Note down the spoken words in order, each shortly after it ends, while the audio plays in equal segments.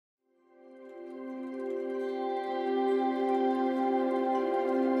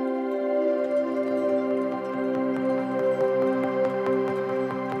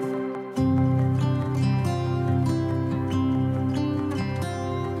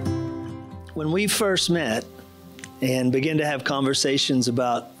When we first met and began to have conversations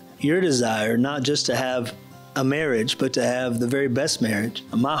about your desire, not just to have a marriage, but to have the very best marriage,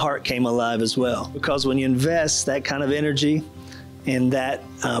 my heart came alive as well. Because when you invest that kind of energy and that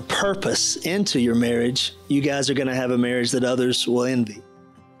purpose into your marriage, you guys are going to have a marriage that others will envy.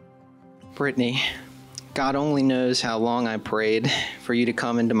 Brittany, God only knows how long I prayed for you to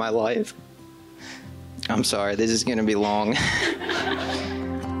come into my life. I'm sorry, this is going to be long.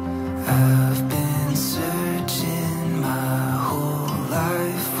 I've been searching my whole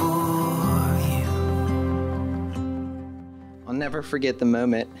life for you. I'll never forget the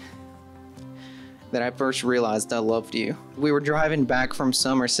moment that I first realized I loved you. We were driving back from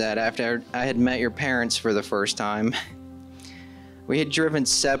Somerset after I had met your parents for the first time. We had driven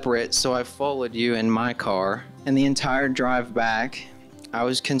separate, so I followed you in my car, and the entire drive back, I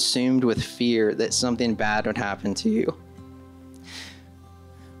was consumed with fear that something bad would happen to you.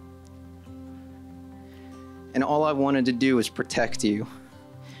 And all I wanted to do was protect you.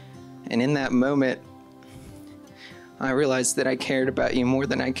 And in that moment, I realized that I cared about you more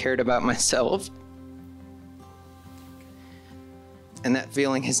than I cared about myself. And that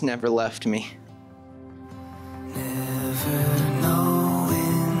feeling has never left me. Never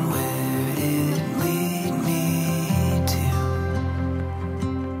knowing where it'd lead me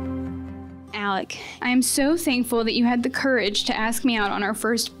to. Alec, I am so thankful that you had the courage to ask me out on our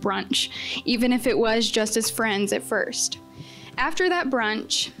first brunch, even if it was just as friends at first. After that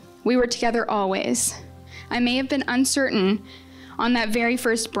brunch, we were together always. I may have been uncertain on that very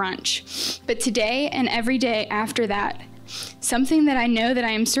first brunch, but today and every day after that, something that I know that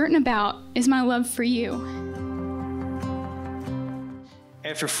I am certain about is my love for you.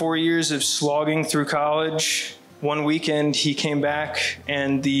 After 4 years of slogging through college, one weekend he came back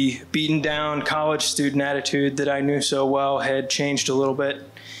and the beaten down college student attitude that I knew so well had changed a little bit.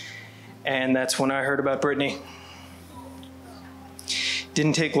 And that's when I heard about Brittany.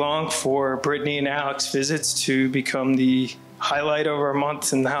 Didn't take long for Brittany and Alec's visits to become the highlight of our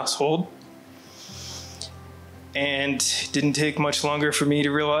month in the household. And didn't take much longer for me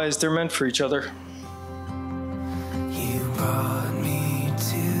to realize they're meant for each other. You brought me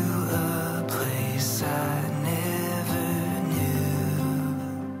to a place I never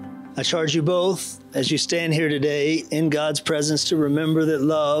knew. I charge you both, as you stand here today in God's presence, to remember that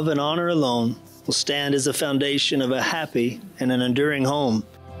love and honor alone will stand as a foundation of a happy and an enduring home.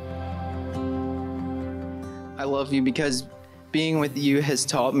 I love you because being with you has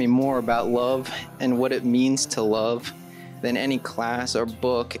taught me more about love and what it means to love than any class or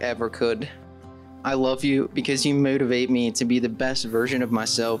book ever could. I love you because you motivate me to be the best version of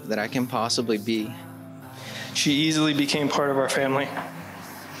myself that I can possibly be. She easily became part of our family.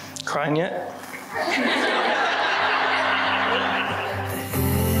 Crying yet?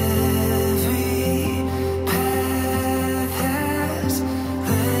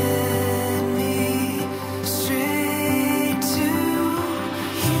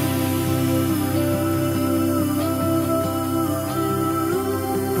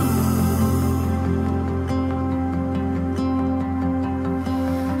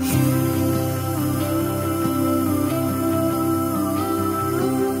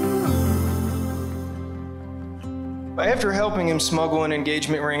 After helping him smuggle an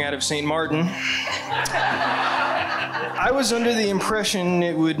engagement ring out of St. Martin, I was under the impression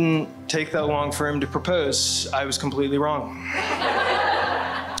it wouldn't take that long for him to propose. I was completely wrong.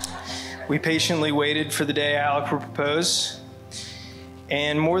 We patiently waited for the day Alec would propose,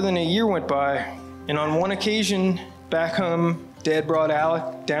 and more than a year went by, and on one occasion, back home, Dad brought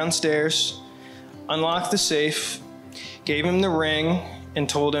Alec downstairs, unlocked the safe, gave him the ring, and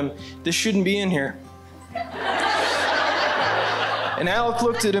told him, "This shouldn't be in here." And Alec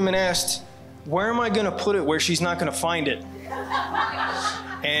looked at him and asked, "Where am I going to put it where she's not going to find it?"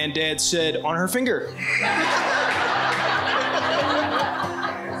 And Dad said, "On her finger."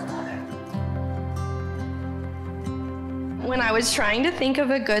 When I was trying to think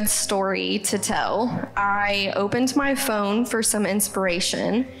of a good story to tell, I opened my phone for some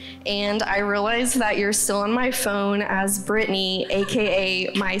inspiration, and I realized that you're still on my phone as Brittany, aka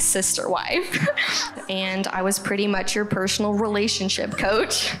my sister wife. And I was pretty much your personal relationship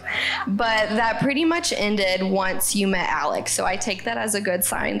coach. But that pretty much ended once you met Alec, so I take that as a good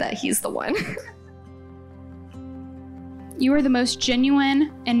sign that he's the one. You are the most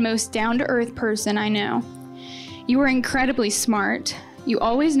genuine and most down-to-earth person I know. You are incredibly smart. You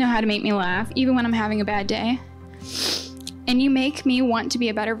always know how to make me laugh, even when I'm having a bad day. And you make me want to be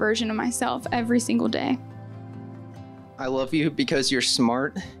a better version of myself every single day. I love you because you're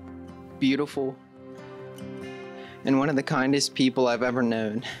smart, beautiful, and one of the kindest people I've ever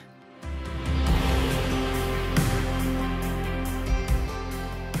known.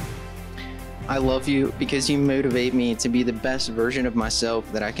 I love you because you motivate me to be the best version of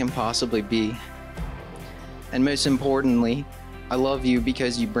myself that I can possibly be. And most importantly, I love you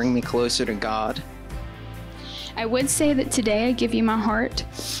because you bring me closer to God. I would say that today I give you my heart,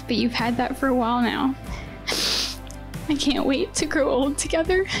 but you've had that for a while now. I can't wait to grow old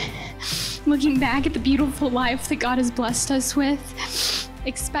together, looking back at the beautiful life that God has blessed us with,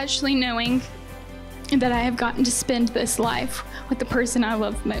 especially knowing that I have gotten to spend this life with the person I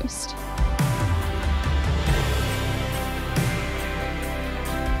love most.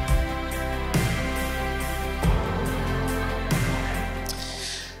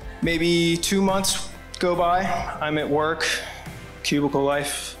 Maybe 2 months go by. I'm at work, cubicle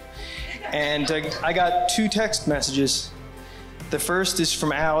life, and I got 2 text messages. The first is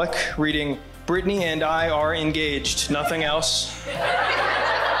from Alec reading, "Brittany and I are engaged, nothing else."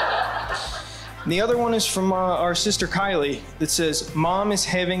 And the other one is from our sister Kylie that says, "Mom is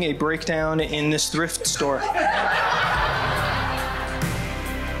having a breakdown in this thrift store."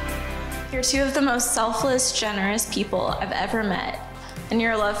 You're two of the most selfless, generous people I've ever met, and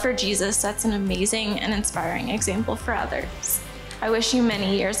your love for Jesus sets an amazing and inspiring example for others. I wish you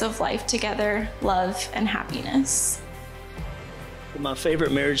many years of life together, love, and happiness. My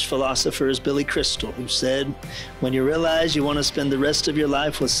favorite marriage philosopher is Billy Crystal, who said, when you realize you want to spend the rest of your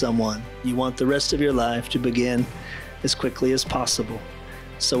life with someone, you want the rest of your life to begin as quickly as possible.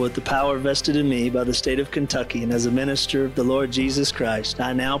 So with the power vested in me by the state of Kentucky and as a minister of the Lord Jesus Christ,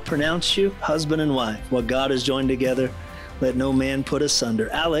 I now pronounce you husband and wife. What God has joined together, let no man put asunder.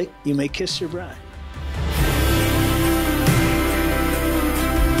 Alec, you may kiss your bride.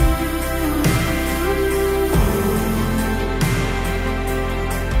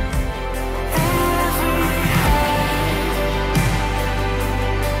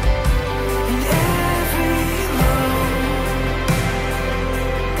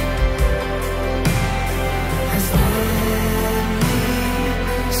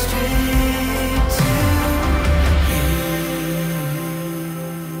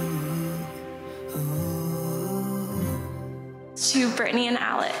 To Brittany and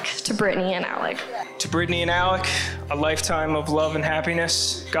Alec. To Brittany and Alec. To Brittany and Alec, a lifetime of love and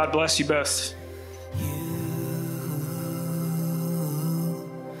happiness. God bless you both.